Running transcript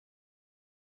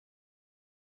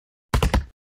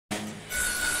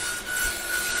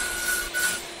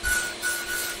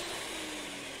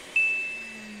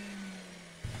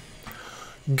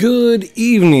Good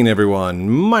evening, everyone.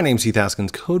 My name's Heath,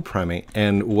 Haskins, Code Primate,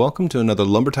 and welcome to another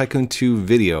Lumber Tycoon 2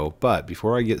 video. But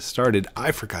before I get started,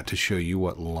 I forgot to show you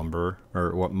what lumber,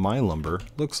 or what my lumber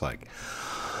looks like.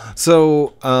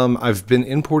 So I've been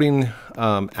importing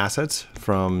assets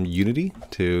from Unity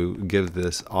to give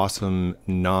this awesome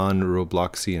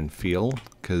non-Robloxian feel,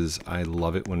 because I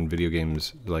love it when video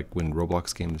games, like when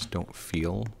Roblox games don't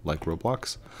feel like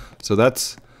Roblox. So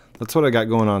that's what I got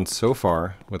going on so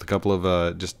far, with a couple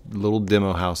of just little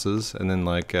demo houses, and then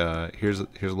like here's a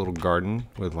little garden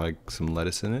with like some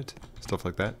lettuce in it, stuff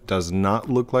like that. Does not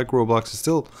look like Roblox. It's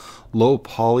still low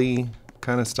poly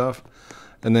kind of stuff.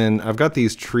 And then I've got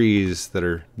these trees that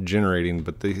are generating,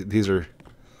 but these are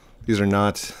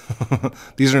not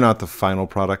these are not the final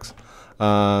products.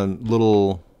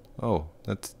 Little, oh,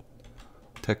 that's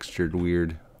textured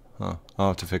weird. Huh. I'll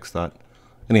have to fix that.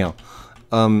 Anyhow,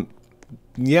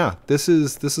 yeah, this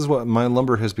is what my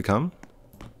lumber has become,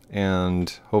 and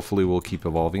hopefully we'll keep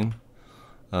evolving.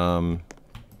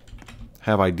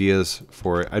 Have ideas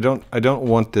for it. I don't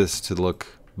want this to look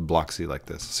bloxy like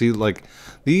this. See, like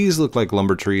these look like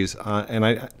lumber trees,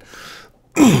 and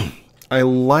I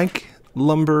like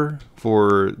lumber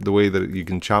for the way that you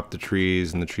can chop the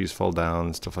trees and the trees fall down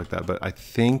and stuff like that. But I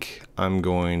think I'm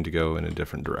going to go in a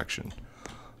different direction.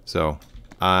 So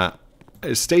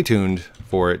stay tuned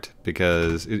for it,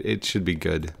 because it should be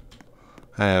good.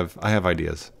 I have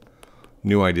ideas.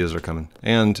 New ideas are coming.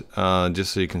 And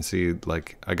just so you can see,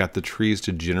 like, I got the trees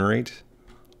to generate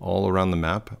all around the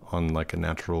map on like a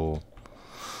natural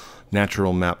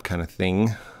map kind of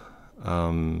thing.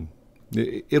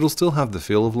 It'll still have the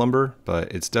feel of lumber, but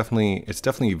it's definitely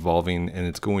evolving, and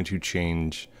it's going to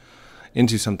change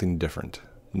into something different,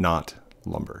 not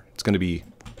lumber. It's going to be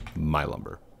my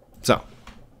lumber. So,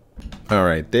 all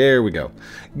right, there we go.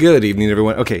 Good evening,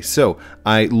 everyone. Okay, so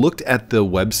I looked at the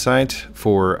website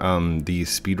for the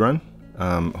speedrun.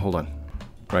 Hold on.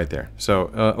 Right there. So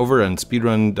over on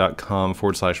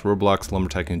speedrun.com/Roblox Lumber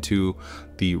Tycoon 2,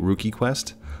 the Ruki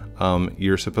quest,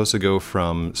 you're supposed to go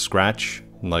from scratch,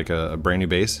 like a brand new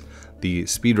base. The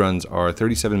speedruns are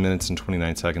 37 minutes and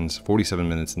 29 seconds, 47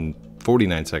 minutes and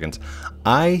 49 seconds.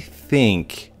 I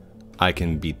think I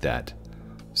can beat that.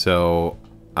 So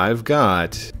I've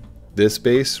got this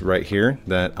base right here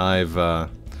that I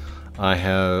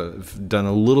have done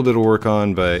a little bit of work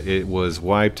on, but it was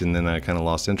wiped and then I kind of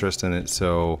lost interest in it.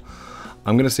 So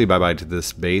I'm going to say bye-bye to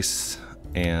this base,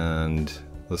 and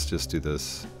let's just do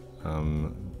this.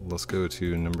 Let's go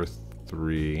to number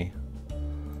 3.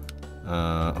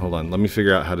 Hold on, let me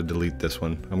figure out how to delete this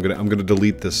one. I'm gonna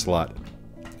delete this slot.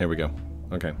 There we go.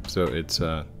 Okay, so it's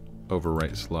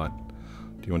overwrite slot.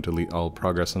 Do you want to delete all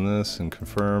progress on this and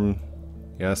confirm?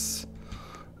 Yes.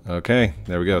 Okay,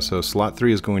 there we go. So slot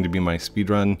 3 is going to be my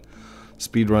speedrun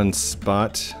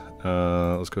spot.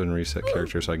 Let's go ahead and reset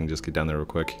character so I can just get down there real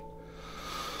quick.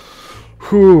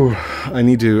 Whew, I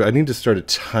need to start a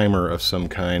timer of some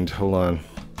kind. Hold on.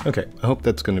 Okay, I hope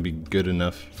that's going to be good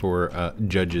enough for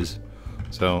judges.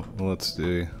 So let's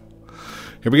do.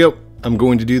 Here we go. I'm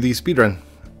going to do the speedrun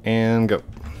and go.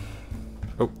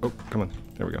 Oh, come on.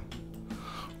 There we go.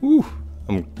 Ooh,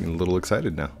 I'm a little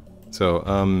excited now. So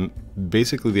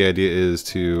basically the idea is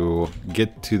to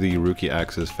get to the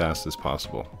Rukiryaxe as fast as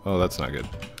possible. Oh, that's not good.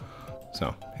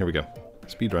 So here we go.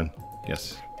 Speedrun.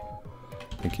 Yes.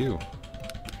 Thank you.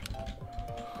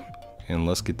 And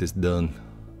let's get this done.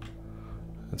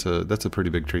 That's a pretty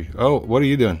big tree. Oh, what are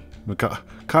you doing?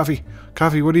 Coffee,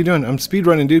 what are you doing? I'm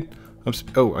speedrunning, dude.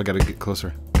 Oh, I gotta get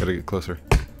closer.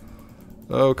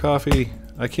 Oh, Coffee,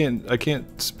 I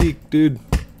can't speak, dude.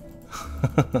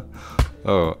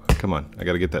 Oh, come on. I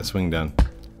gotta get that swing down.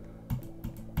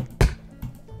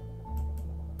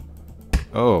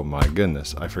 Oh my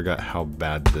goodness. I forgot how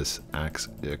bad this axe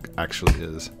actually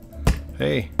is.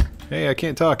 Hey, I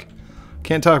can't talk.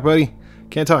 Can't talk, buddy.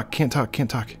 Can't talk.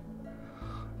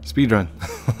 Speedrun.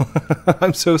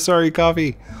 I'm so sorry,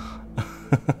 Coffee.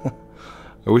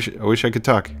 I wish I could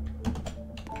talk.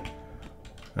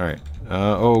 Alright.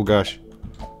 Oh gosh.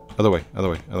 Other way.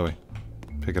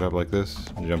 Pick it up like this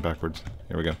and jump backwards.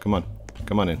 Here we go. Come on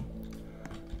in.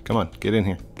 Come on, get in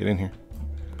here.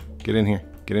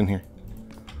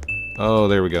 Oh,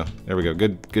 there we go.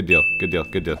 Good deal.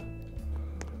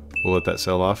 We'll let that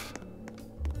sell off.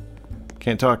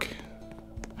 Can't talk.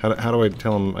 How do I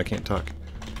tell him I can't talk?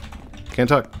 Can't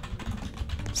talk.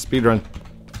 Speedrun.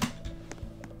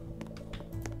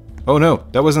 Oh no,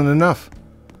 that wasn't enough.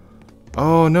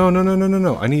 Oh no.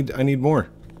 I need more.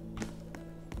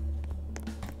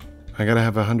 I gotta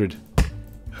have 100.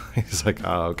 He's like,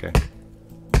 oh, okay.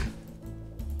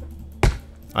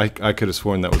 I could have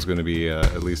sworn that was going to be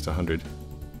at least 100.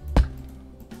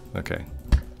 Okay.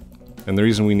 And the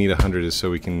reason we need 100 is so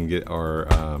we can get our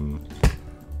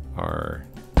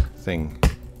thing,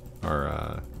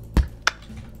 our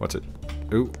what's it?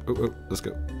 Ooh, ooh, ooh, let's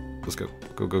go. Let's go.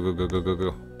 Go, go, go, go, go, go,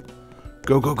 go.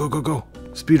 Go, go, go, go, go.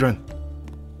 Speed run.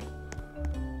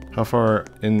 How far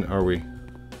in are we?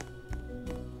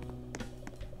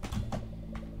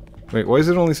 Wait, why does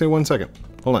it only say 1 second?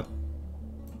 Hold on.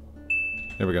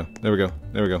 There we go. There we go.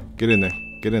 There we go. Get in there.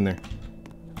 Get in there.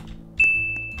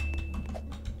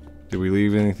 Did we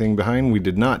leave anything behind? We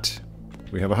did not.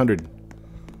 We have 100.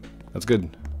 That's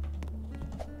good.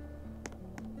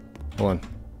 Hold on.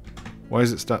 Why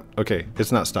is it stopped? Okay,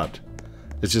 it's not stopped.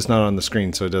 It's just not on the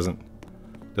screen, so it doesn't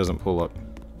pull up.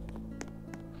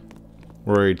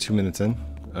 We're already 2 minutes in.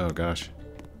 Oh gosh.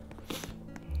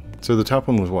 So the top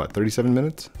one was what? 37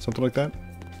 minutes? Something like that?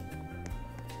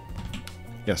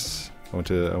 Yes. I want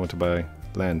to buy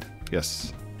land.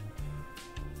 Yes.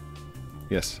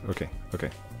 Yes. Okay. Okay.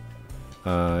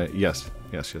 Yes.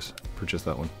 Yes. Yes. Purchase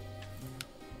that one.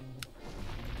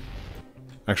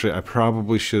 Actually, I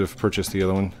probably should have purchased the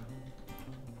other one.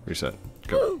 Reset.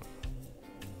 Go.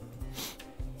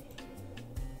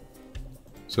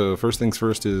 So first things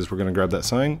first is we're gonna grab that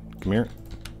sign. Come here.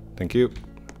 Thank you.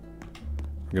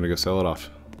 We're gonna go sell it off.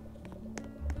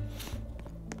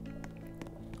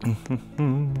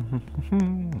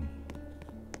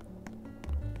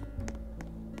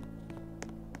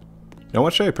 Now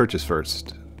what should I purchase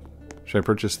first? Should I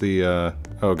purchase the,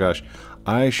 oh gosh.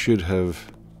 I should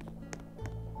have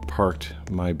parked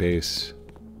my base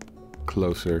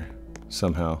closer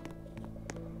somehow.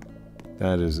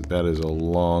 That is a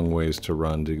long ways to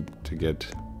run to get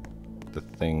the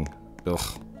thing.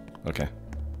 Ugh. Okay.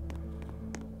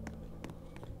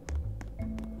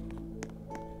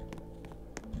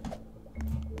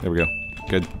 There we go.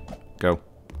 Good. Go.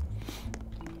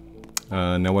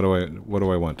 Now what do I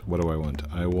want? What do I want?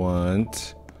 I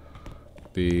want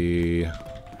the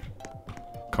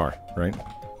car, right?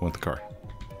 I want the car.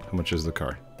 How much is the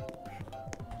car?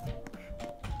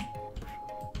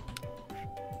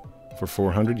 For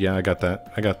 400? Yeah, I got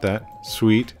that. I got that.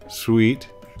 Sweet. Sweet.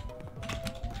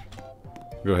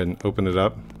 Go ahead and open it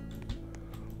up.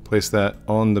 Place that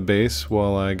on the base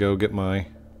while I go get my...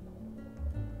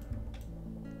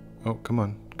 Oh, come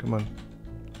on. Come on.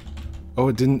 Oh,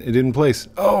 it didn't place.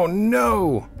 Oh,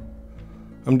 no!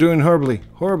 I'm doing horribly.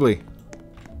 Horribly.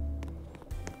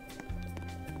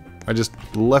 I just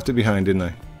left it behind, didn't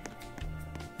I?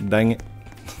 Dang it.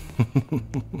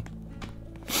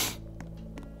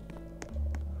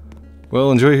 Well,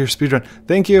 enjoy your speedrun.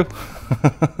 Thank you!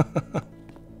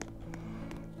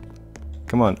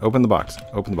 Come on, open the box.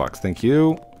 Open the box. Thank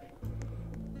you.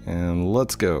 And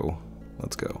let's go.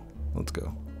 Let's go. Let's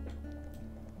go.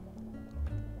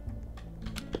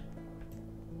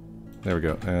 There we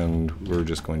go. And we're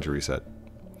just going to reset.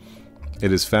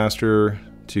 It is faster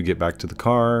to get back to the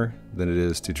car than it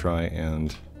is to try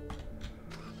and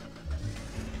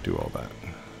do all that.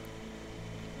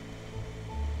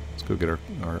 Let's go get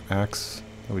our axe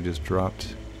that we just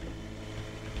dropped.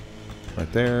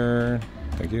 Right there.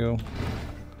 Thank you.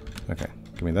 Okay,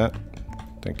 give me that.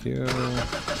 Thank you.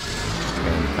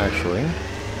 And actually,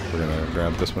 we're gonna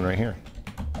grab this one right here.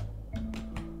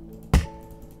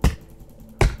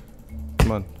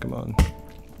 Come on, come on.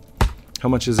 How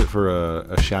much is it for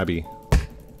a shabby?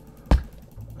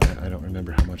 I don't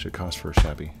remember how much it costs for a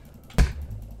shabby.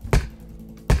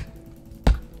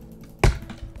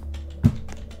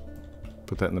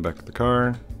 Put that in the back of the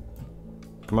car.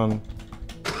 Come on.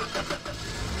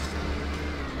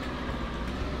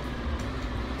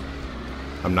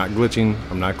 I'm not glitching.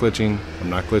 I'm not glitching. I'm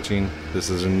not glitching. This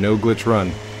is a no glitch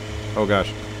run. Oh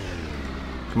gosh.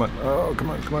 Come on. Oh, come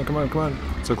on, come on, come on, come on.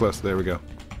 So close. There we go.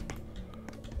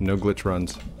 No glitch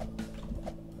runs.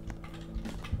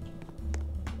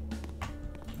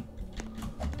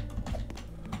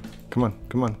 Come on,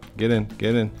 come on. Get in,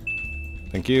 get in.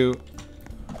 Thank you.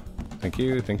 Thank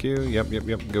you, thank you. Yep, yep,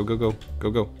 yep. Go, go, go.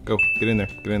 Go, go, go. Get in there,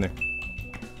 get in there.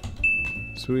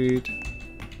 Sweet.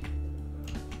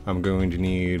 I'm going to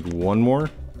need one more.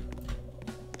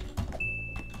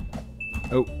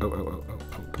 Oh, oh, oh, oh, oh,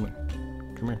 oh, come on.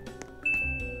 Come here.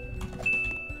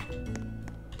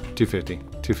 250,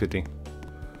 250.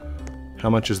 How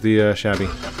much is the shabby?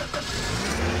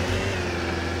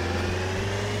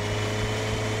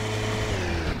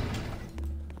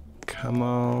 Come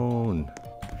on.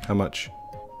 How much?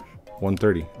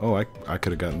 130. Oh, I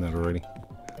could have gotten that already.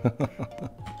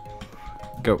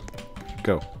 Go.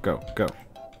 Go, go, go.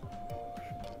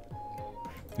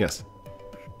 Yes.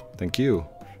 Thank you.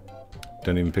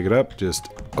 Don't even pick it up. Just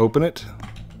open it.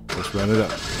 Just run it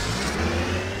up.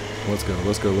 Let's go,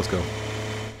 let's go, let's go.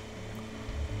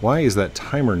 Why is that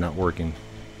timer not working?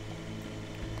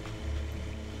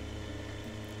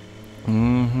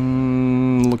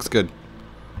 Looks good.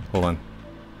 Hold on.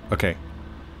 Okay.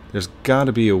 There's got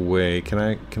to be a way. Can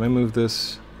I move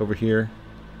this over here?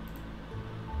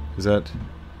 Is that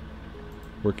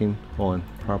working? Hold on.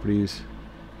 Properties.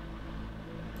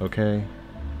 Okay.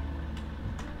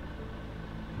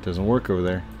 It doesn't work over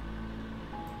there.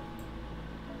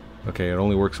 Okay, it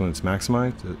only works when it's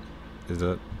maximized. Is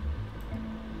that?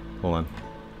 Hold on.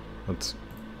 Let's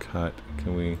cut.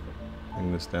 Can we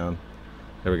bring this down?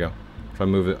 There we go. If I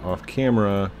move it off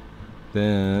camera,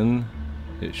 then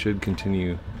it should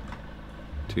continue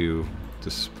to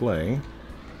display.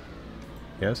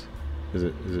 Yes? Is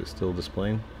it still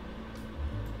displaying?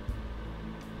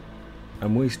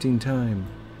 I'm wasting time.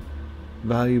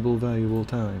 Valuable, valuable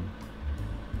time.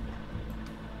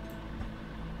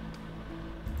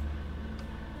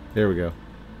 There we go.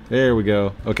 There we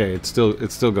go. Okay, it's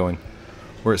still going.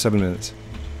 We're at 7 minutes.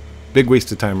 Big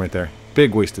waste of time right there.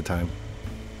 Big waste of time.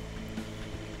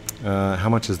 How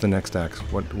much is the next axe?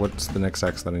 What's the next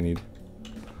axe that I need?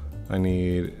 I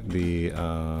need the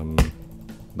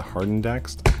hardened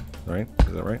axe, right?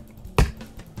 Is that right?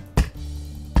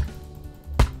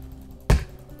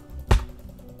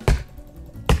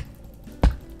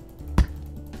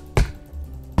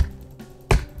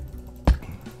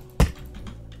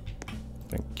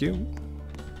 Thank you.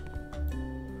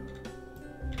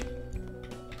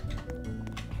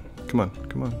 Come on,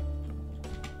 come on.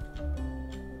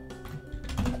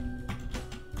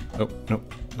 Oh, no,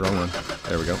 wrong one.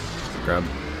 There we go. Grab.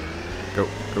 Go,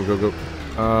 go, go, go.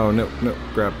 Oh, no, no,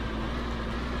 grab.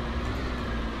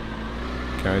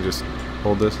 Can I just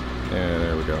hold this? Yeah,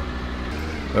 there we go.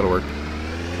 That'll work.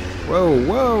 Whoa,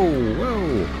 whoa,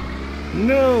 whoa.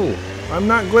 No, I'm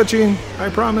not glitching. I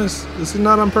promise. This is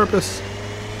not on purpose.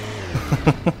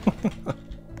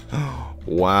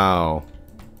 Wow.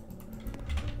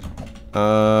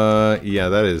 Yeah,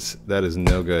 that is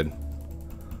no good.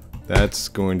 That's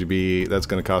going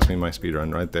to cost me my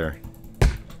speedrun right there.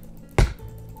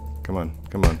 Come on,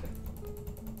 come on.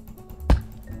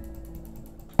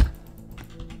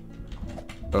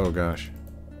 Oh gosh.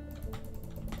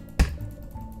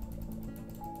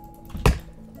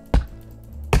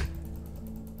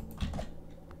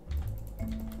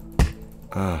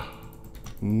 Ah,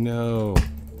 no.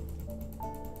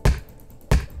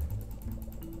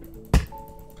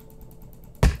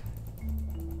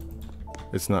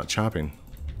 It's not chopping.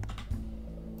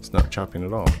 It's not chopping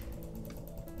at all.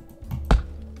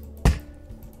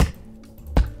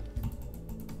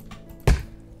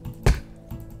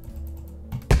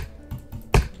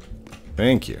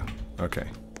 Thank you. Okay.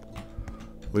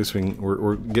 At least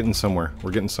we're getting somewhere.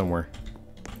 We're getting somewhere.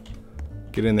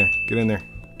 Get in there. Get in there.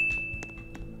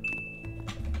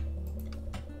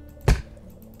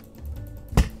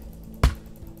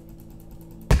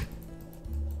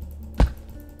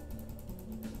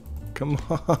 Come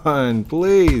on,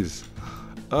 please.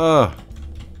 Is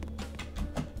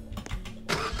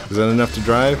that enough to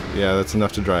drive? Yeah, that's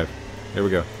enough to drive. Here we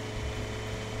go.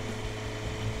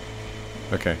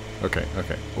 Okay, okay,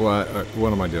 okay.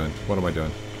 What am I doing? What am I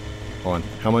doing? Hold on.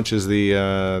 How much is the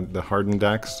hardened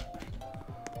axe?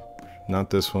 Not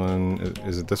this one.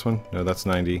 Is it this one? No, that's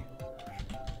 90.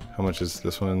 How much is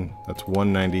this one? That's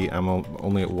 190. I'm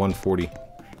only at 140.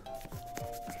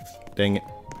 Dang it.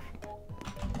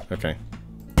 Okay.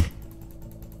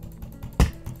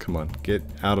 Come on, get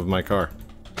out of my car.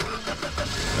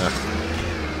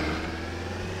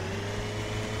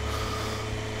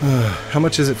 How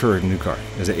much is it for a new car?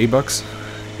 Is it $8?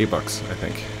 $8, I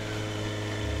think.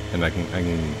 And I can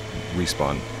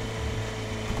respawn.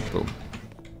 Boom.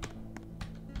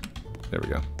 There we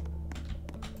go.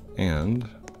 And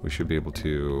we should be able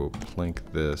to plank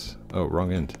this. Oh,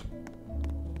 wrong end.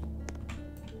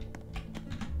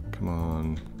 Come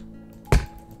on.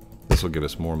 This will give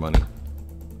us more money.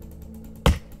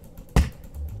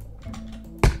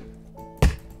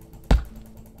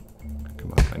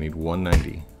 Come on, I need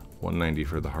 190. 190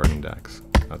 for the hardened axe.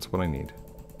 That's what I need.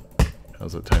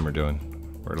 How's the timer doing?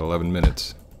 We're at 11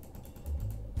 minutes.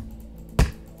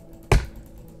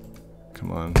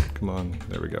 Come on, come on.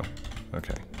 There we go.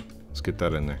 Okay, let's get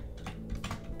that in there.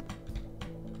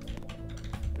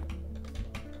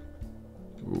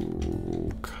 Ooh,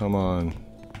 come on.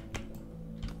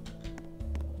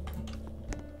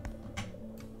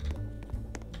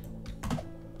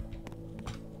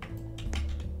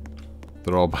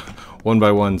 They're all one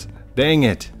by ones. Dang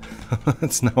it!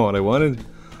 That's not what I wanted.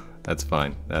 That's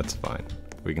fine. That's fine.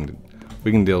 We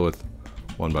can deal with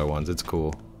one by ones. It's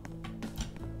cool.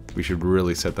 We should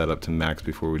really set that up to max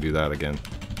before we do that again.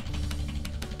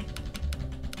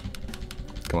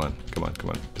 Come on, come on, come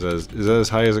on. Is that as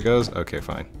high as it goes? Okay,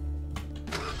 fine.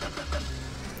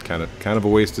 Kind of a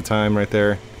waste of time right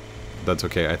there. That's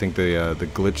okay. I think the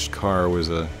glitched car was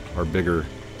our bigger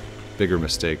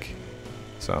mistake.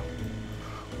 So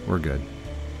we're good.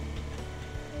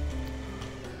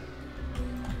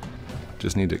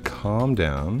 Just need to calm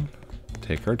down,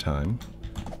 take our time,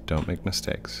 don't make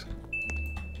mistakes.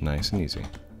 Nice and easy.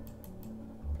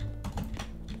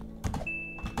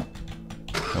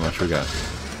 How much we got?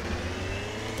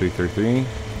 333.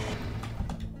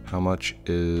 How much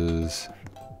is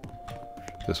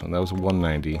this one? That was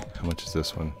 190. How much is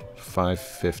this one?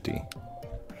 550.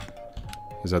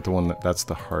 Is that the one that's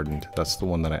the hardened? That's the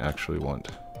one that I actually want.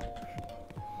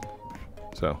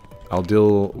 So I'll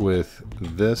deal with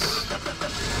this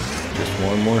just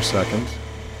one more second.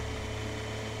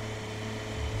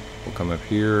 We'll come up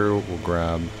here, we'll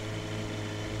grab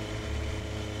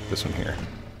this one here.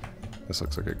 This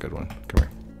looks like a good one. Come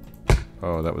here.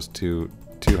 Oh, that was too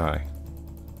high.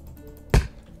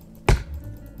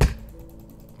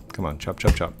 Come on, chop,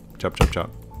 chop, chop. Chop, chop,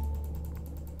 chop.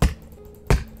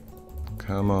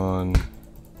 Come on.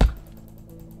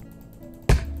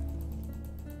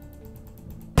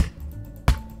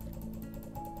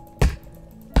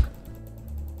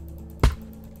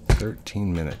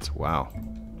 "13 minutes, wow.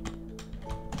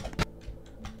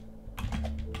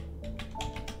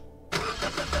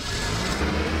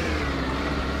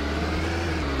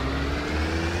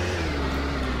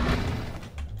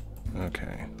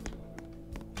 Okay.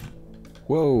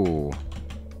 Whoa.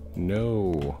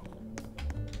 No.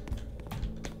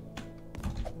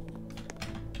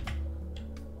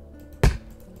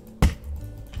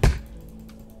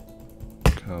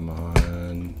 Come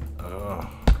on. Ugh.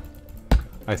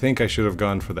 I think I should have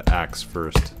gone for the axe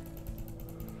first.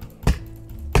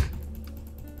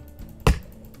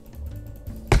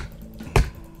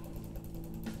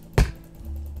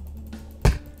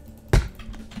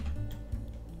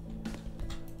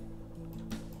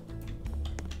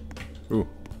 Ooh,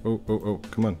 oh, oh, oh,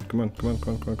 come on, come on, come on,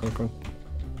 come on, come on, come on, come on.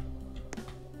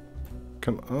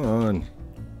 Come on.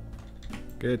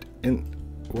 Get in.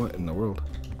 What in the world?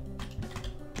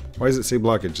 Why does it say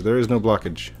blockage? There is no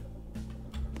blockage.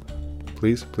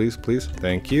 Please, please, please.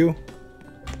 Thank you.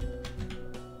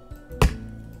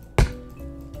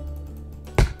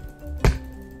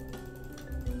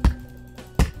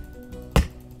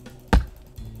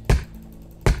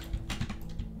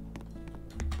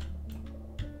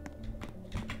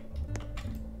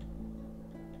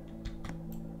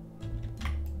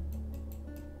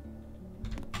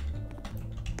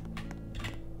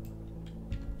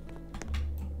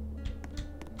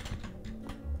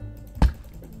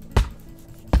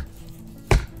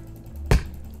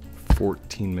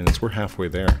 Minutes. We're halfway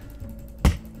there.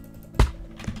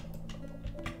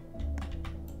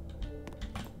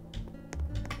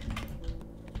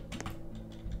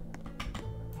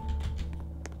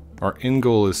 Our end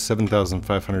goal is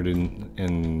 7,500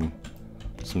 in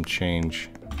some change.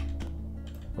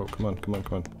 Oh, come on, come on,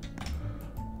 come on.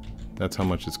 That's how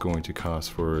much it's going to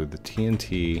cost for the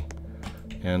TNT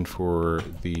and for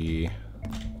the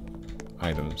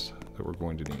items that we're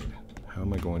going to need. How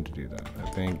am I going to do that? I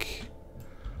think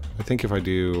if I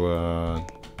do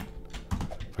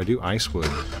icewood,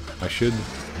 I should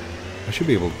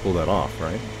be able to pull that off,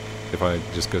 right? If I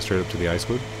just go straight up to the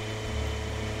icewood.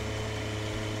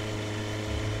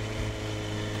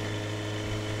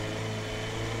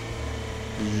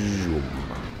 Zoom.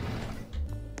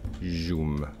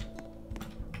 Zoom.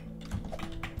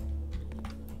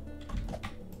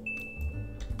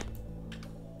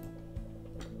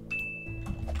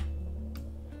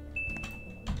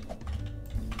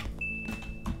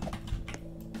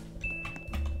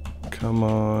 Come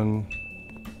on.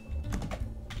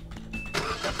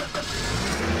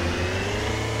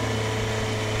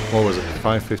 What was it?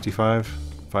 555?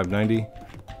 590?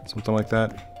 Something like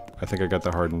that? I think I got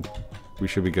that hardened. We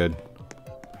should be good.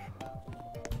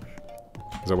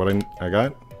 Is that what I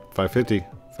got? 550.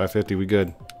 550, we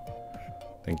good.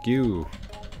 Thank you.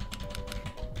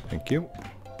 Thank you.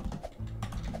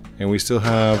 And we still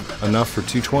have enough for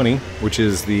 220, which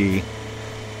is the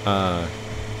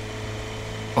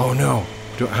oh no!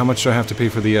 How much do I have to pay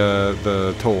for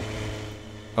the toll?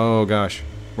 Oh gosh,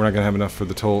 we're not gonna have enough for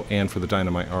the toll and for the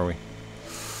dynamite, are we?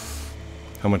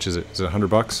 How much is it? Is it 100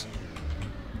 bucks?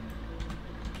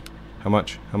 How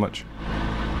much? How much?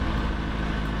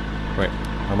 Wait,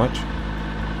 how much?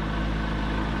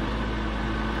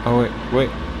 Oh wait, wait.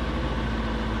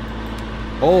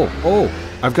 Oh, oh!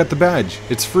 I've got the badge.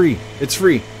 It's free. It's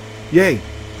free. Yay!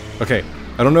 Okay,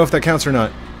 I don't know if that counts or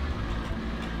not.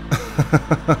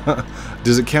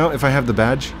 Does it count if I have the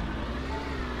badge?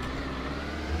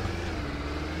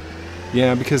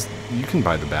 Yeah, because you can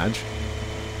buy the badge.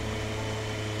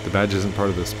 The badge isn't part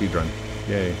of the speedrun.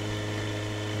 Yay.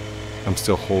 I'm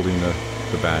still holding the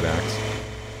bad axe.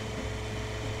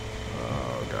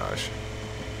 Oh, gosh.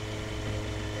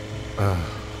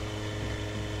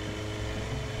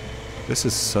 This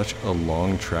is such a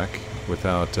long trek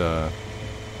without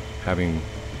having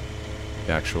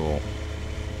the actual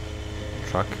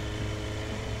truck.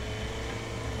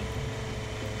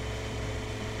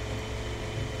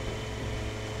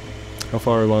 How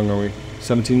far along are we?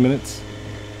 17 minutes?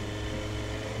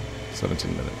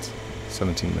 17 minutes.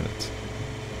 17 minutes.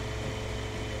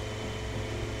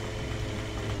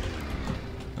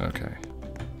 Okay.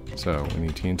 So, we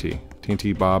need TNT.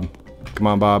 TNT, Bob. Come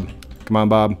on, Bob. Come on,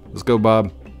 Bob. Let's go,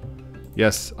 Bob.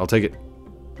 Yes, I'll take it.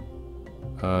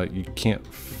 You can't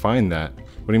find that.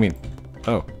 What do you mean?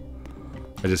 Oh.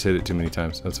 I just hit it too many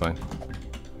times. That's fine.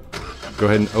 Go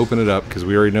ahead and open it up, because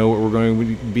we already know what we're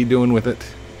going to be doing with it.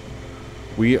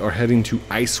 We are heading to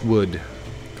Icewood.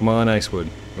 Come on, Icewood.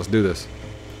 Let's do this.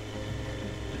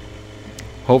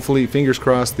 Hopefully, fingers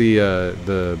crossed,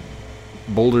 the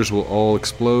boulders will all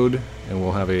explode, and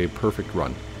we'll have a perfect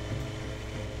run.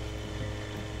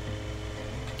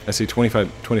 I see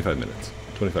 25 minutes.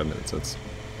 25 minutes.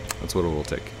 That's what it will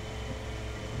take.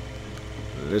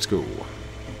 Let's go.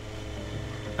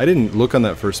 I didn't look on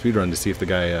that first speedrun to see if the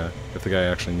guy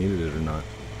actually needed it or not.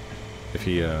 If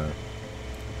he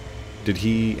did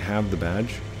he have the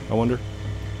badge? I wonder.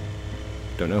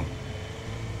 Don't know.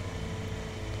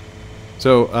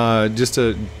 So just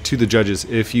to the judges,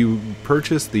 if you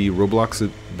purchase the Roblox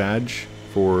badge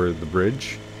for the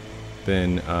bridge,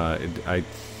 then I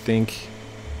think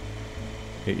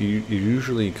it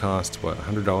usually costs what,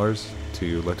 $100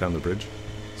 to let down the bridge.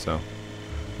 So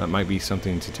that might be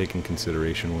something to take in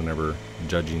consideration whenever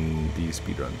judging these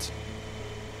speedruns.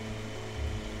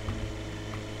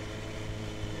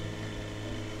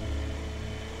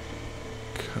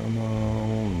 Come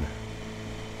on.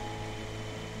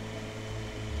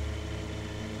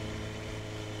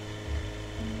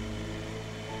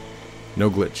 No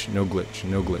glitch, no glitch,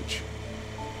 no glitch.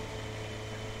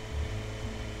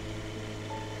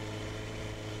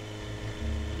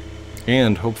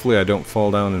 And hopefully I don't fall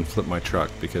down and flip my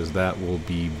truck, because that will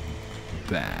be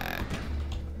bad.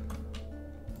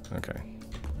 Okay.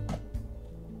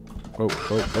 Oh,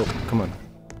 oh, oh, come on.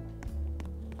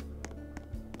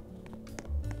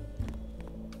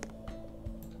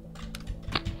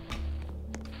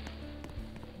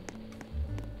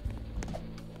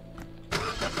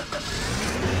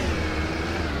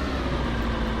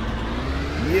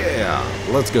 Yeah,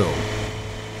 let's go.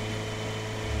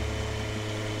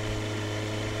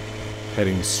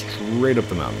 Heading straight up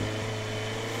the mountain.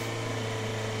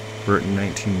 We're at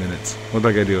 19 minutes. What did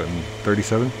I gotta do it in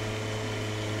 37?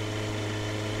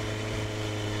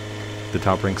 The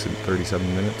top rank's in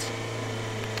 37 minutes.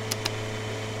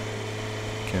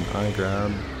 Can I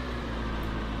grab...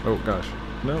 Oh gosh.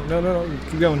 No, no, no, no.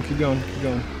 Keep going, keep going, keep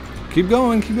going. Keep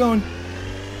going, keep going.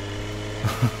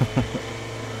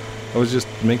 I was just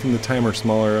making the timer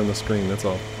smaller on the screen, that's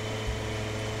all.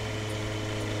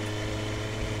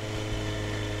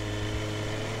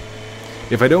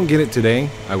 If I don't get it today,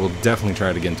 I will definitely try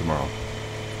it again tomorrow.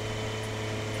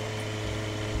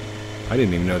 I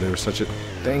didn't even know there was such a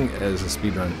thing as a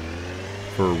speedrun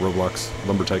for Roblox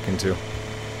Lumber Tycoon 2.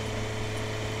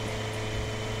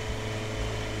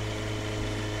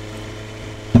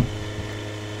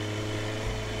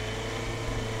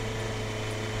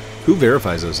 Who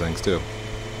verifies those things too?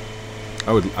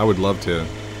 I would love to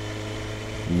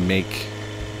make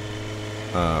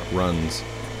runs.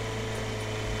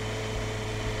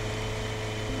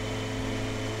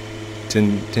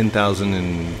 10,000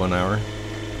 in 1 hour.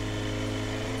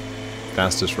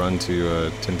 Fastest run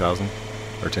to 10,000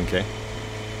 or 10K.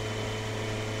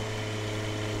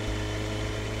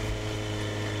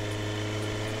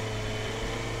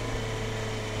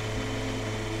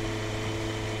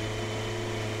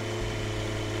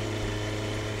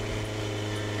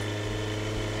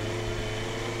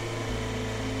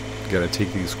 Gotta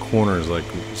take these corners like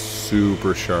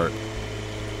super sharp.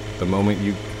 The moment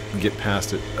you get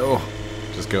past it, oh,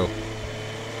 just go.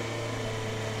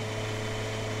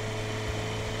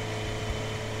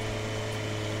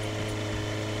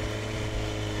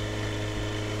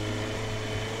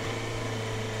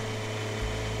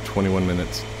 "21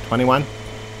 minutes. 21?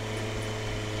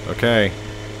 Okay.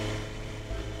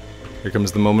 Here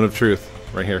comes the moment of truth.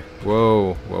 Right here.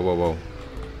 Whoa, whoa, whoa, whoa.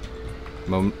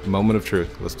 Moment of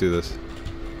truth. Let's do this.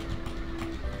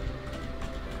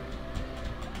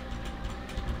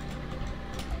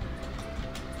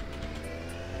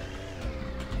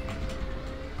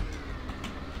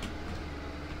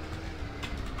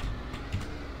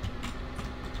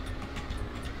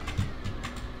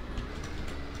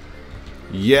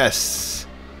 Yes!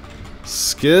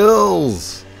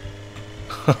 Skills!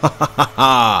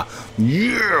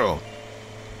 Yeah!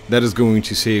 That is going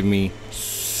to save me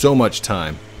so much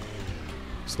time.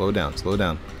 Slow down, slow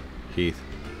down. Heath,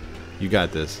 you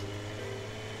got this.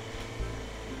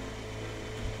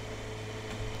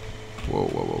 Whoa,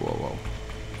 whoa, whoa, whoa, whoa.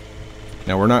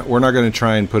 Now we're not going to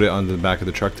try and put it on the back of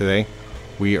the truck today.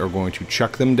 We are going to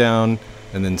chuck them down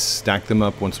and then stack them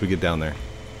up once we get down there.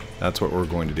 That's what we're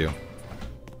going to do.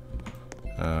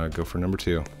 Go for number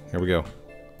 2. Here we go.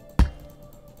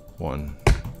 1,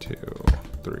 2,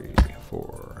 3,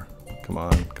 4. Come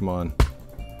on, come on.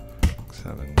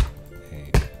 7,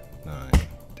 8, 9,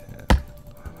 10,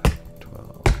 11,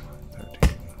 12, 13,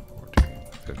 14,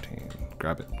 15.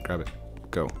 Grab it, grab it.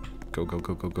 Go. Go, go,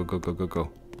 go, go, go, go, go, go,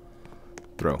 go.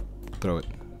 Throw. Throw it.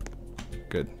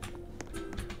 Good.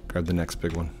 Grab the next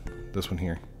big one. This one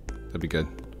here. That'd be good.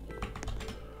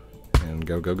 And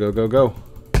go, go, go, go, go.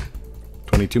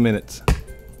 22 minutes.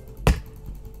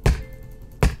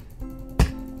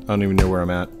 I don't even know where I'm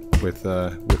at with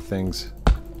things.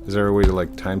 Is there a way to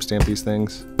like timestamp these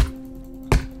things?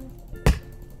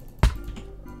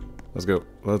 Let's go.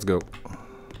 Let's go.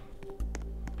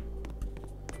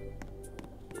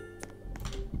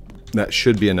 That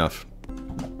should be enough.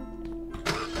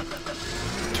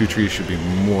 2 trees should be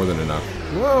more than enough.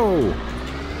 Whoa!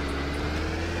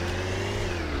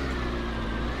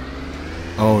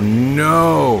 Oh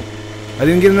no! I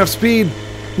didn't get enough speed!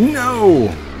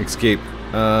 No! Escape.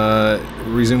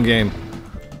 Resume game.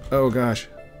 Oh gosh.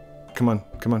 Come on,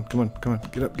 come on, come on, come on.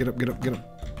 Get up, get up, get up, get up.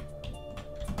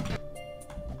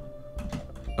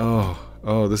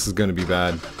 Oh, this is gonna be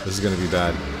bad. This is gonna be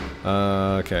bad.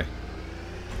 Okay.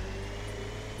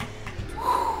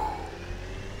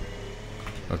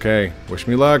 Okay, wish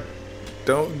me luck.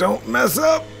 Don't mess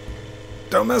up.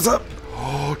 Don't mess up.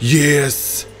 Oh,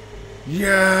 yes.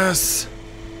 Yes.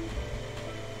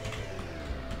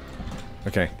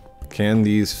 Okay, can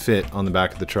these fit on the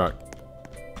back of the truck?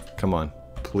 Come on,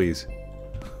 please.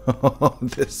 Oh,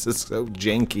 this is so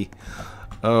janky.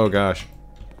 Oh gosh.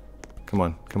 Come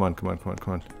on, come on, come on, come on,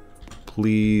 come on.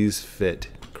 Please fit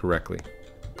correctly.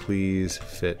 Please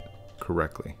fit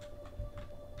correctly.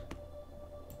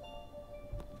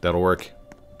 That'll work.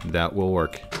 That will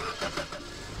work.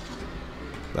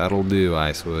 That'll do,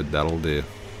 Icewood. That'll do.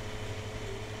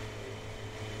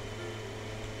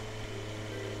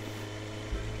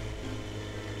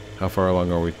 How far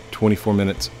along are we? 24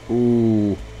 minutes.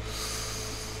 Ooh.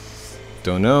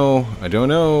 Don't know. I don't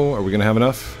know. Are we gonna have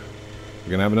enough?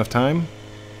 We're gonna have enough time?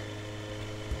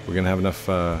 We're gonna have enough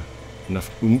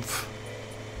enough oomph.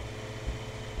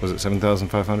 Was it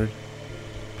 7,500?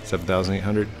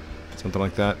 7,800? Something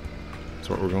like that. That's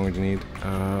what we're going to need.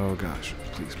 Oh gosh.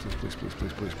 Please, please, please, please,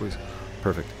 please, please, please.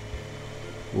 Perfect.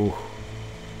 Ooh.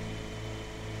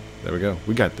 There we go.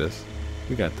 We got this.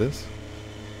 We got this.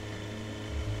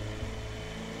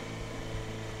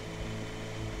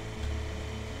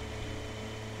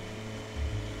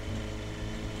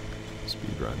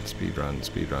 Speed run, speed run,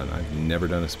 speed run. I've never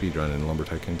done a speed run in Lumber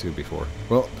Tycoon 2 before.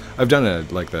 Well, I've done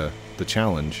the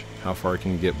challenge. How far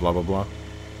can you get? Blah blah blah.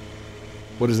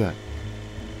 What is that?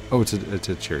 Oh, it's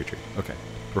a cherry tree. Okay,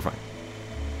 we're fine.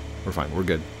 We're fine. We're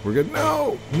good. We're good.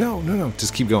 No, no, no, no.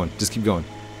 Just keep going. Just keep going.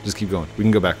 Just keep going. We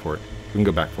can go back for it. We can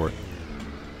go back for it.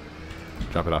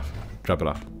 Drop it off. Drop it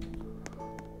off.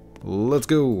 Let's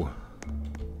go.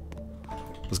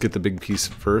 Let's get the big piece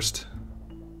first.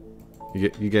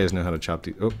 You guys know how to chop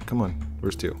these. Oh, come on.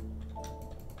 Where's 2?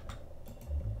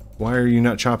 Why are you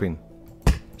not chopping?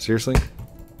 Seriously?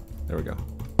 There we go.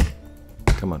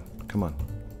 Come on. Come on.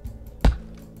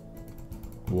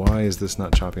 Why is this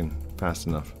not chopping fast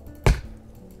enough?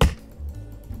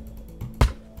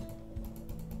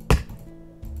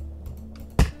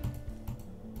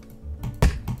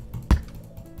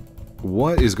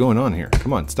 What is going on here?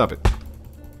 Come on, stop it.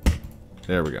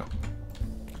 There we go.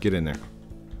 Get in there.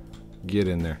 Get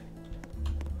in there.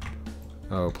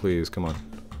 Oh, please, come on.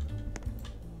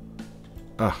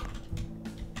 Ah.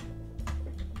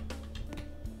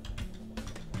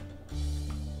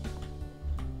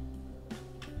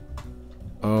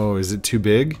 Oh, is it too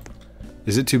big?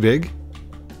 Is it too big?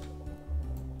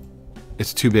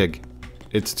 It's too big.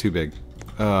 It's too big.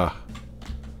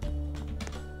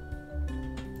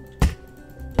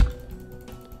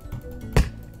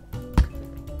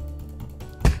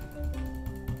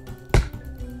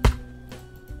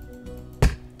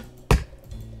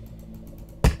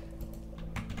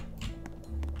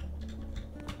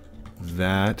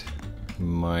 That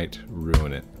might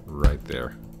ruin it right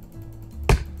there.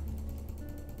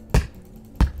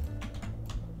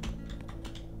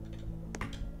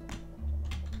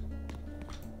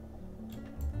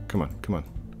 come on, come on.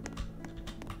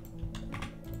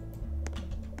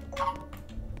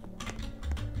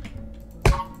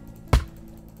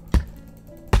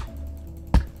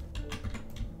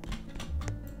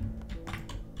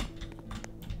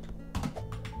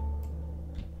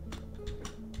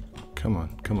 Come on,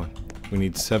 come on. We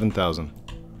need 7,000.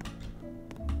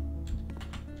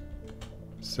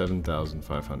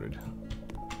 7,500.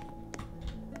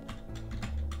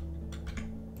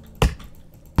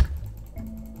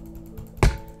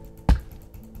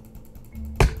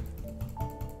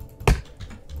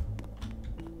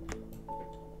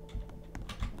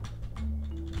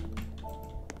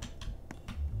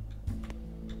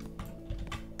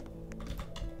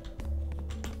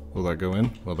 Will that go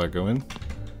in? Will that go in?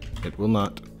 It will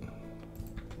not.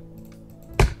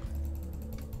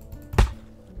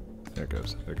 There it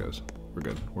goes. There it goes. We're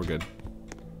good. We're good.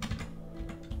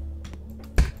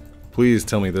 Please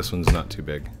tell me this one's not too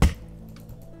big.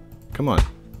 Come on.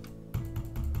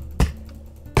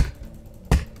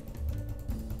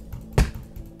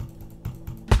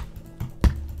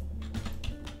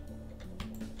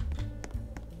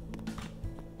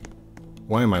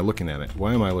 Why am I looking at it?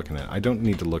 Why am I looking at it? I don't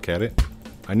need to look at it.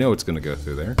 I know it's going to go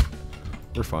through there.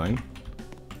 We're fine.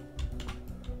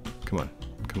 Come on.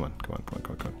 Come on. Come on. Come on.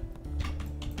 Come on. Come on.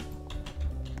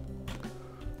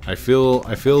 I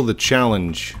feel the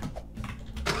challenge.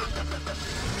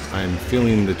 I'm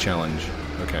feeling the challenge.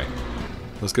 Okay.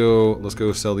 Let's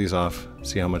go sell these off.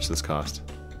 See how much this cost.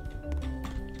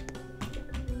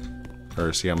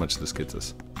 Or see how much this gets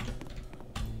us.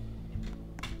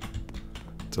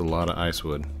 It's a lot of ice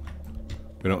wood.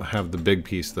 We don't have the big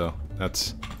piece though.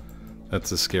 That's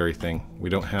the scary thing. We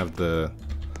don't have the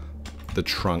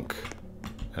trunk,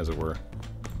 as it were.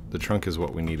 The trunk is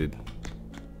what we needed.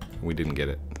 We didn't get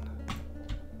it.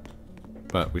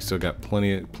 But we still got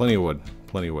plenty of wood.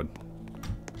 Plenty of wood.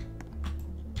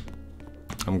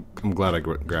 I'm glad I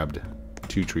grabbed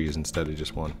 2 trees instead of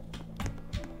just 1.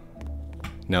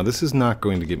 Now this is not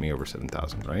going to get me over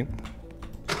 7,000, right?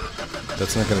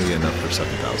 That's not going to be enough for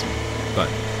 7,000, but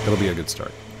it'll be a good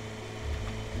start.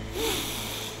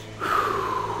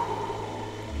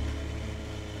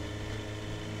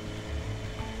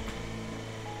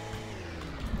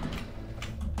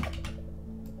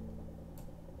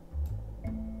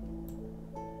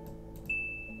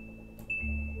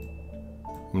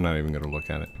 I'm not even going to look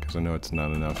at it because I know it's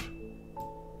not enough.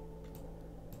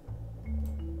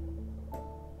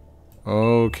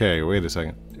 Okay, wait a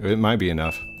second. It might be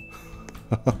enough.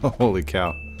 Holy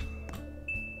cow.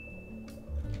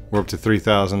 We're up to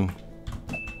 3,000.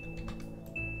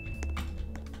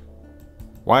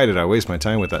 Why did I waste my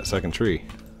time with that second tree?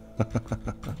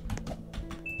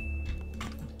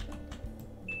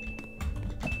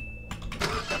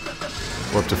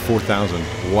 We're up to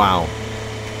 4,000. Wow.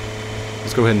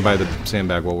 Let's go ahead and buy the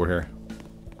sandbag while we're here.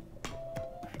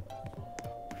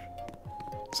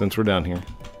 Since we're down here.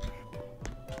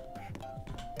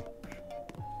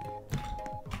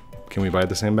 Can we buy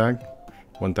the sandbag?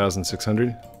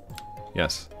 1,600?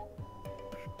 Yes.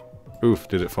 Oof,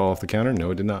 did it fall off the counter?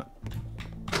 No, it did not.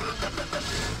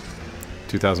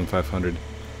 2,500.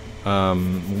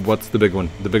 What's the big one?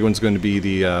 The big one's going to be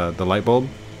the light bulb.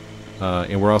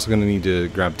 And we're also going to need to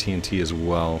grab TNT as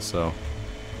well, so...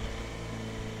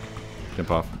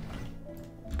 Jump off.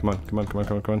 Come on, come on, come on,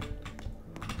 come on, come on.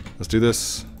 Let's do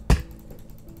this.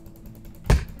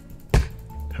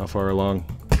 How far along?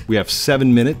 We have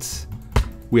 7 minutes.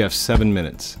 We have 7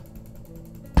 minutes.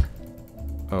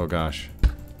 Oh gosh.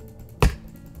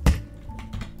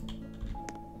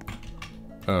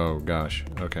 Oh gosh.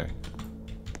 Okay.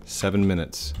 7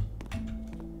 minutes.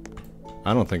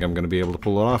 I don't think I'm going to be able to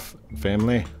pull it off,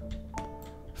 family.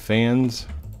 Fans.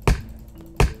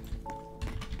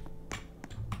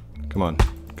 Come on.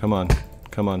 Come on.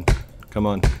 Come on. Come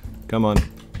on. Come on.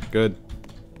 Good.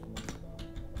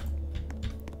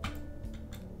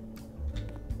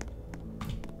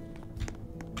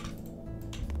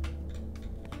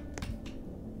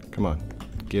 Come on.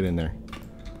 Get in there.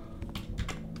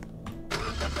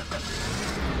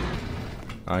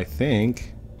 I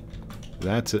think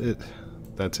that's it.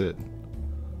 That's it.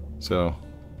 So,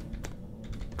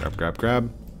 grab, grab,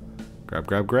 grab. Grab,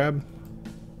 grab, grab.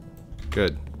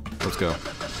 Good. Let's go.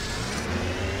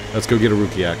 Let's go get a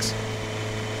Rukiryaxe.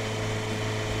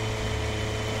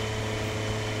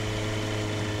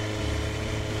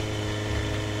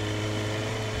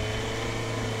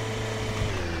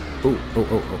 Oh, oh,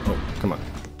 oh, oh, oh. Come on.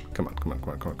 Come on, come on, come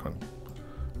on, come on, come on.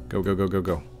 Go, go, go, go,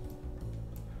 go.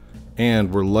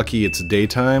 And we're lucky it's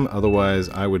daytime, otherwise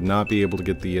I would not be able to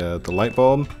get the light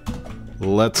bulb.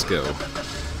 Let's go.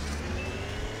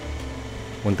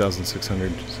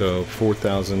 1,600. So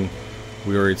 4,000.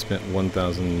 We already spent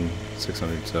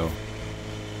 1,600. So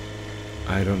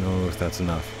I don't know if that's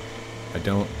enough. I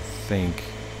don't think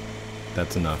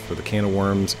that's enough for the can of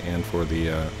worms and for the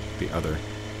other.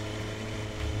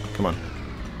 Come on.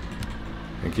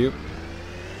 Thank you.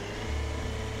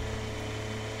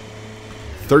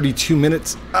 32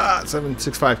 minutes.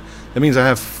 765. That means I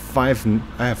have 5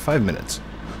 minutes.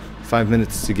 5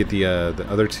 minutes to get the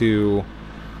other 2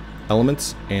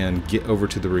 elements and get over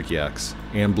to the Rukiryaxe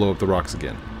and blow up the rocks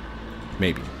again.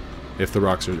 Maybe. If the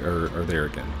rocks are there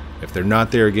again. If they're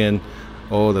not there again,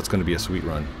 oh, that's going to be a sweet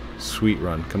run. Sweet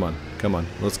run. Come on. Come on.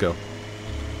 Let's go.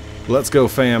 Let's go,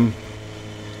 fam.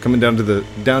 Coming down to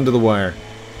the wire.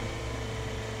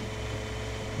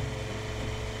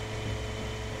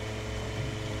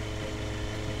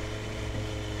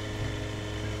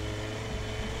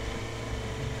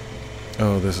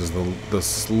 Oh, this is the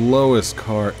slowest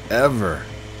car ever.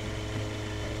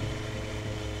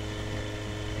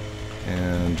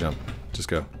 And jump. Just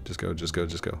go. Just go. Just go.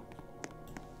 Just go.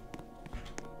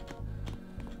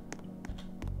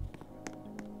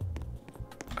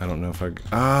 I don't know if I...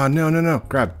 no, no, no.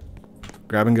 Grab.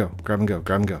 Grab and go. Grab and go.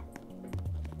 Grab and go.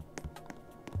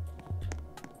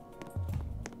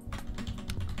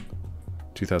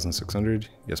 $2,600.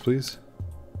 Yes, please.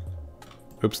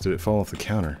 Oops, did it fall off the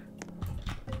counter?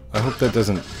 I hope that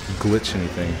doesn't glitch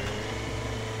anything.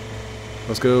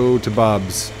 Let's go to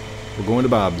Bob's. We're going to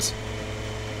Bob's.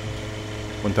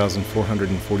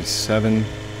 1,447.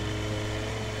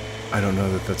 I don't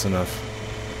know that that's enough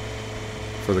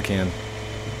for the can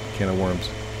of worms.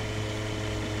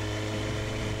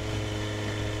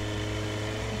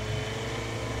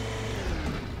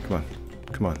 Come on.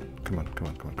 Come on. Come on. Come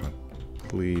on. Come on. Come on.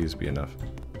 Please be enough.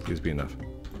 Please be enough.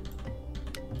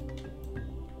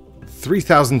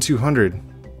 3,200.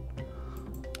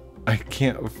 I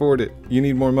can't afford it. You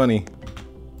need more money.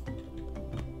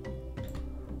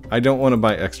 I don't want to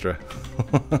buy extra.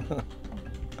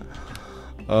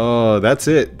 Oh, that's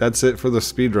it. That's it for the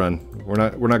speed run. We're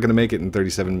not going to make it in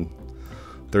 37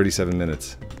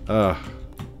 minutes.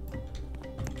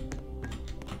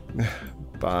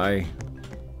 Bye.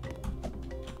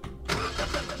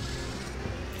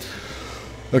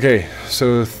 Okay,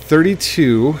 so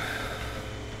 32.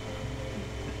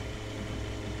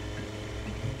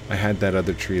 I had that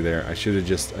other tree there. I should have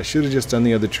just done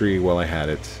the other tree while I had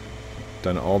it.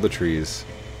 Done all the trees.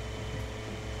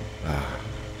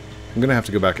 I'm gonna have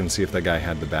to go back and see if that guy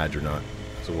had the badge or not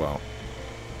as well.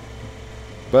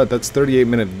 But that's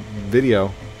 38-minute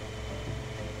video.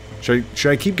 Should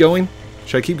I keep going?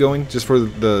 Should I keep going just for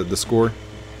the score?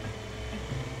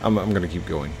 I'm gonna keep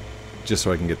going just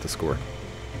so I can get the score.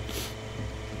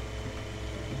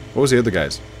 What was the other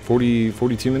guy's?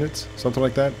 42 minutes? Something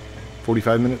like that?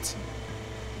 45 minutes?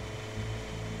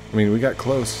 I mean, we got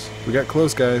close. We got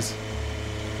close, guys.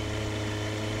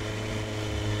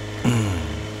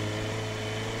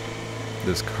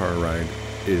 This car ride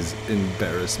is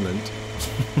embarrassment.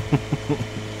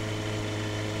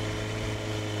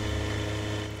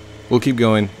 We'll keep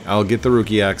going. I'll get the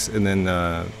Rukiryaxe, and then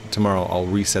tomorrow I'll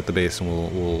reset the base and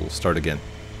we'll start again.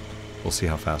 We'll see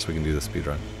how fast we can do the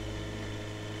speedrun.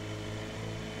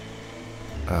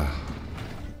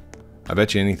 I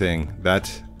bet you anything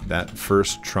that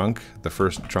first trunk, the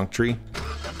first trunk tree,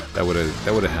 that would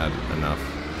have had enough,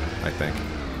 I think.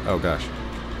 Oh gosh.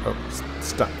 Oh,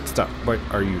 stop. Why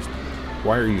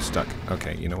are you stuck?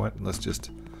 Okay, you know what? Let's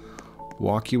just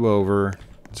walk you over.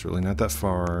 It's really not that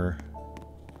far.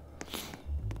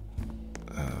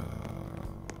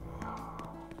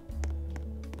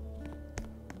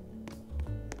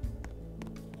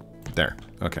 There.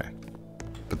 Okay.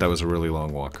 But that was a really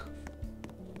long walk.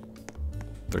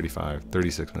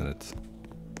 36 minutes.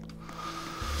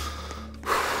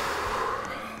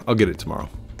 I'll get it tomorrow.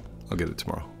 I'll get it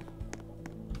tomorrow.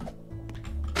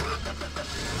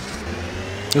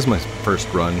 This is my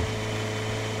first run.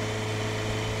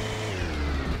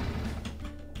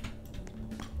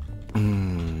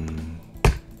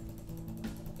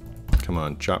 Come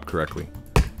on, chop correctly.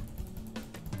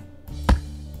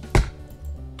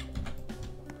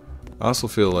 I also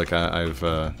feel like I've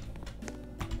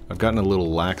gotten a little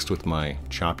laxed with my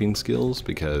chopping skills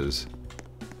because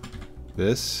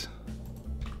this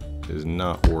is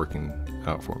not working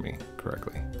out for me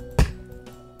correctly.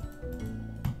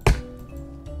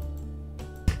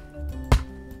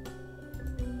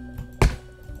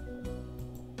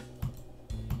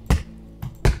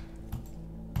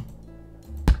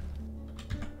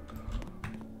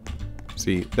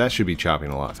 See, that should be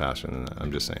chopping a lot faster than that,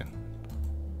 I'm just saying.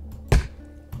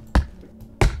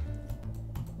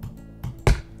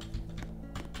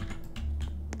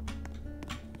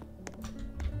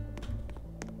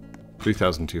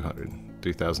 3,200.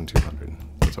 3,200.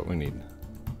 That's what we need.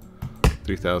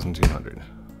 3,200.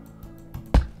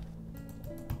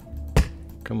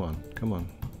 Come on, come on.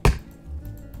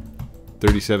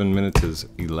 37 minutes has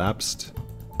elapsed.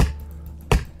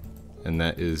 And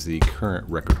that is the current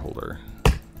record holder.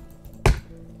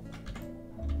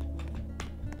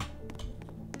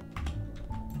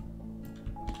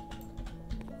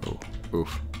 Oh,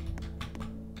 oof.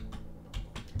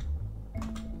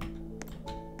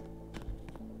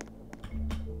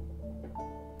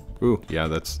 Ooh, yeah,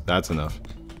 that's enough.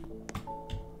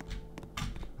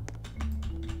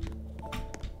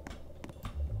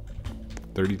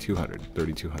 $3,200,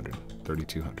 $3,200,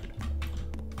 $3,200.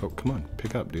 Oh, come on,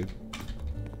 pick up, dude.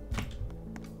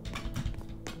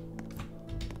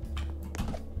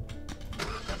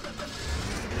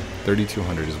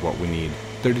 $3,200 is what we need.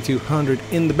 $3,200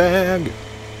 in the bag.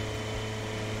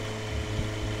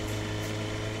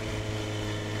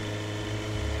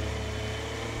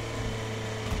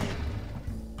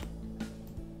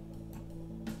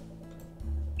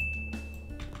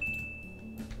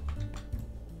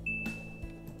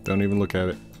 Don't even look at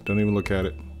it. Don't even look at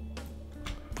it.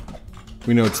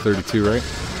 We know it's 32, right?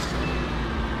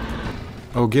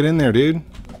 Oh, get in there, dude.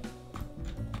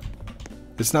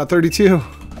 It's not 32.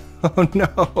 Oh,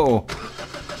 no.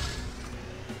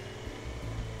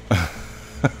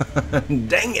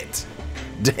 Dang it.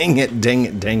 Dang it, dang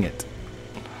it, dang it.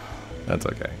 That's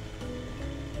okay.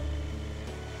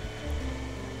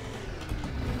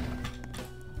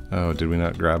 Oh, did we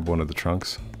not grab one of the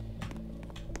trunks?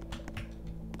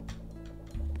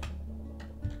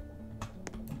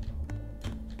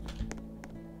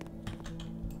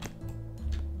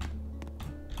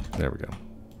 There we go.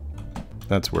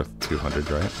 That's worth 200,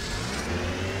 right?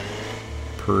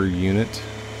 Per unit.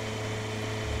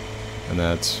 And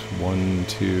that's 1,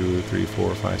 2, 3,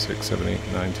 4, 5, 6, 7, 8,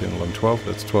 9, 10, 11, 12.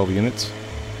 That's 12 units.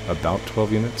 About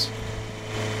 12 units.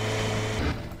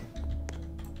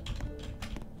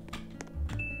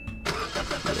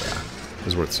 Yeah. This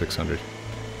is worth 600.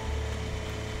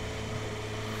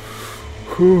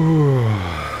 Whew.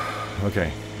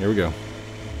 Okay, here we go.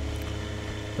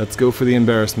 Let's go for the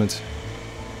embarrassment.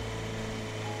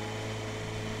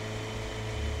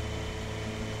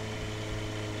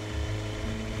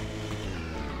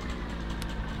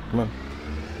 Come on.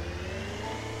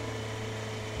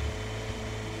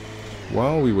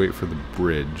 While we wait for the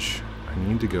bridge, I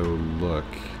need to go look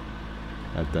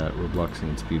at that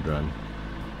Robloxian speedrun.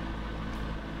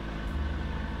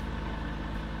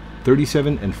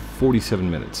 37 and 47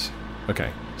 minutes.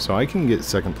 Okay, so I can get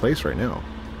second place right now.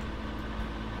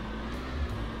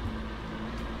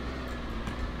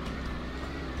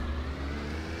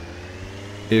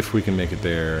 If we can make it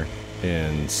there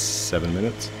in 7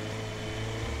 minutes.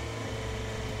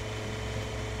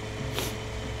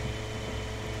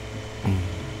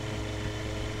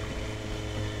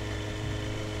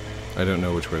 I don't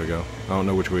know which way to go. I don't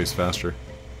know which way is faster.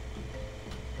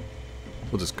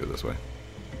 We'll just go this way.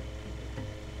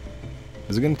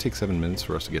 Is it going to take 7 minutes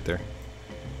for us to get there?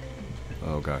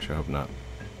 Oh gosh, I hope not.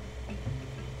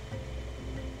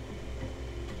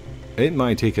 It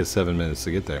might take us 7 minutes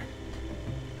to get there.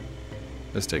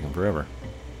 It's taking forever.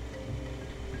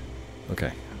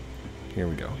 Okay. Here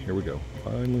we go. Here we go.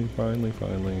 Finally, finally,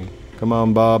 finally. Come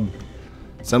on, Bob.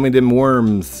 Send me them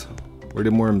worms. Where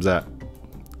them worms at?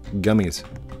 Gummies.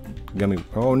 Gummy.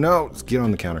 Oh, no. Let's get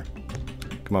on the counter.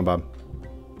 Come on, Bob.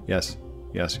 Yes.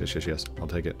 Yes, yes, yes, yes. I'll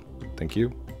take it. Thank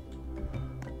you.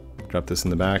 Drop this in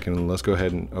the back, and let's go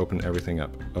ahead and open everything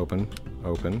up. Open,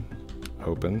 open,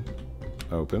 open,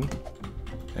 open,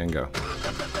 and go.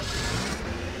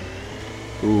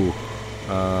 Ooh,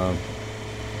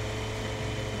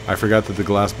 I forgot that the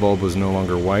glass bulb was no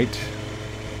longer white,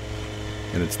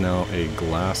 and it's now a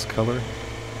glass color.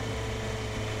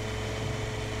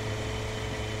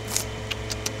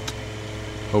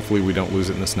 Hopefully we don't lose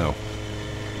it in the snow.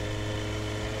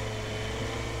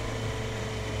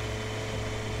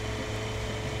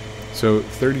 So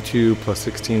 32 plus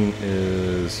 16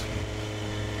 is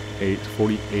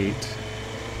 48.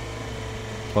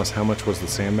 Plus how much was the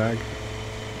sandbag?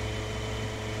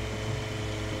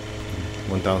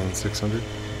 1,600,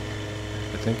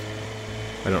 I think.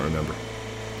 I don't remember.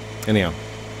 Anyhow,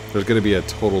 there's going to be a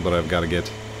total that I've got to get,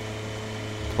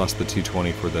 plus the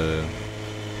 220 for the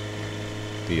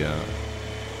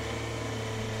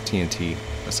TNT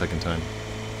a second time.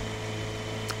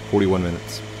 41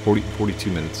 minutes.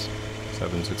 42 minutes.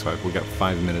 765. We got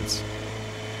 5 minutes.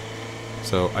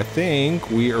 So I think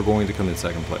we are going to come in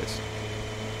second place.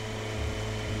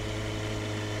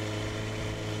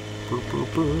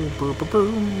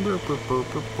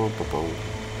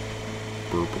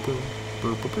 I'm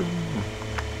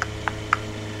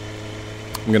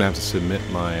gonna have to submit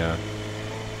my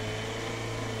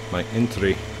my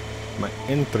entry. My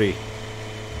entry.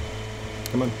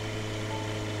 Come on.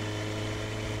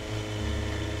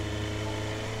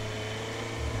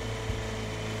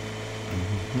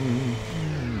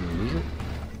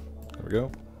 There we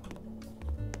go.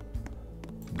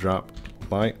 Drop.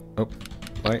 Light. Oh,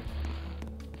 light.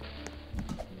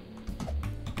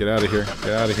 Get out of here.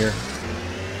 Get out of here.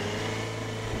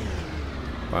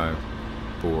 5,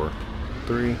 4,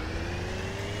 3.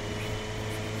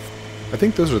 I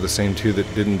think those are the same two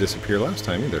that didn't disappear last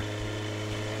time either.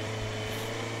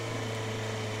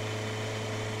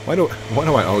 Why do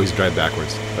I always drive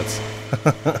backwards? That's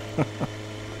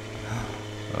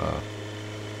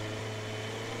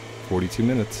 42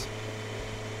 minutes.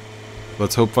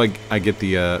 Let's hope I get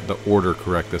the order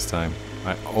correct this time.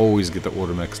 I always get the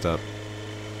order mixed up.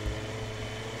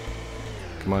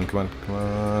 Come on, come on, come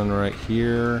on, right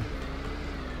here.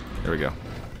 There we go.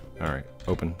 Alright,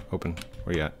 open, open.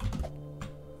 Where you at?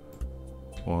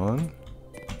 1,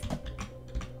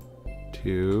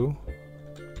 2,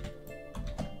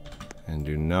 and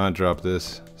do not drop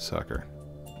this sucker.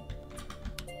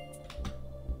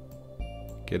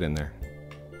 Get in there.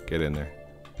 Get in there.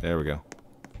 There we go.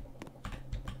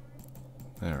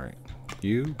 Alright,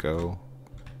 you go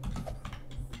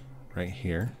right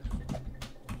here.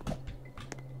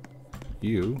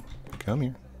 You come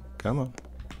here. Come on.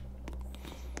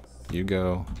 You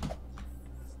go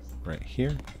right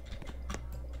here.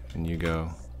 And you go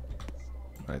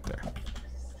right there.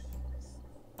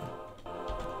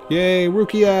 Yay,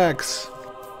 Rukiryaxe!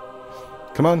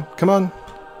 Come on, come on.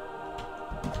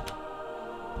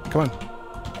 Come on.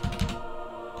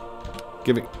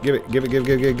 Give it, give it, give it, give,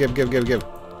 give, give, give, give, give, give.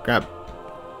 Grab.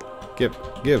 Give,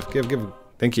 give, give, give.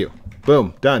 Thank you.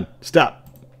 Boom, done. Stop.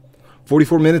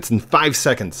 44 minutes and 5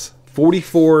 seconds.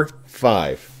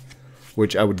 44.5.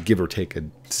 Which I would give or take a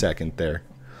second there.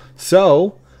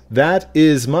 So, that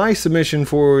is my submission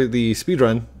for the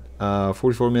speedrun.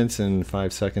 44 minutes and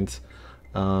 5 seconds.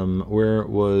 Where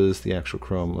was the actual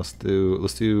Chrome? Let's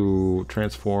do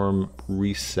transform,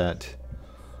 reset,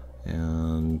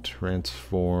 and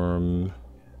transform,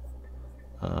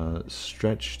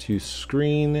 stretch to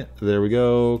screen. There we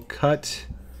go. Cut,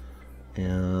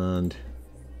 and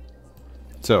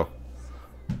so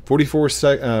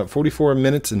 44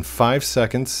 minutes and 5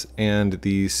 seconds, and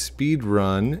the speed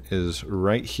run is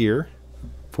right here.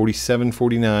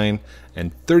 47.49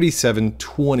 and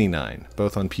 37.29,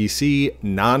 both on PC,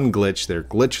 non-glitch. They're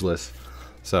glitchless.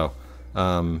 So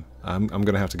I'm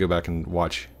gonna have to go back and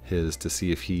watch his to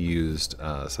see if he used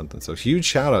something. So huge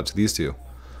shout out to these two.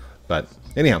 But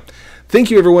anyhow, thank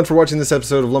you everyone for watching this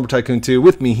episode of Lumber Tycoon 2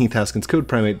 with me, Heath Haskins, Code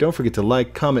Primate. Don't forget to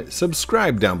like, comment,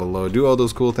 subscribe down below. Do all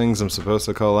those cool things I'm supposed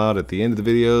to call out at the end of the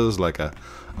videos like a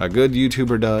good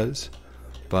YouTuber does.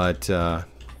 But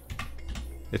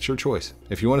it's your choice.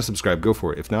 If you want to subscribe, go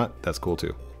for it. If not, that's cool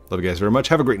too. Love you guys very much.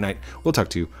 Have a great night. We'll talk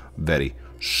to you very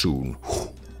soon.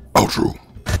 Outro.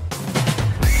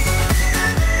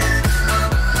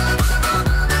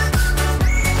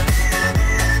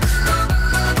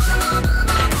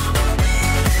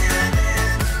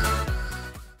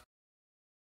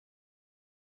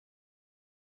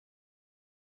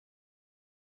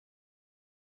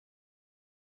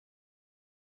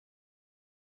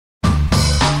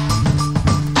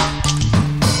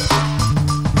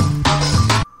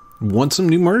 Want some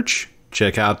new merch?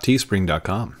 Check out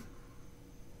teespring.com.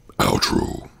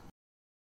 Outro.